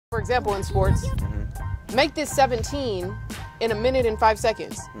For example, in sports, make this 17 in a minute and 5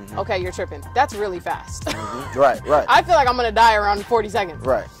 seconds. Okay, you're tripping. That's really fast. Right, right. I feel like I'm gonna die around 40 seconds.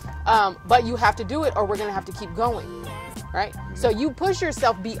 Right. But you have to do it or we're gonna have to keep going, right? So you push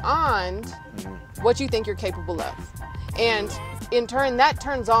yourself beyond what you think you're capable of. And in turn, that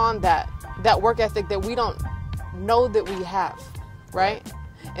turns on that work ethic that we don't know that we have, right?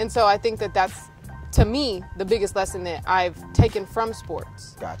 And so I think that's, to me, the biggest lesson that I've taken from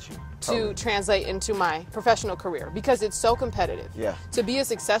sports. Got you. To translate into my professional career, because it's so competitive. Yeah. To be a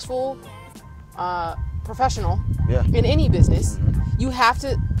successful professional Yeah. in any business, you have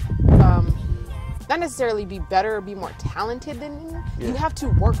to not necessarily be better or be more talented than you. Yeah. You have to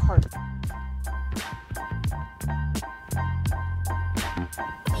work harder.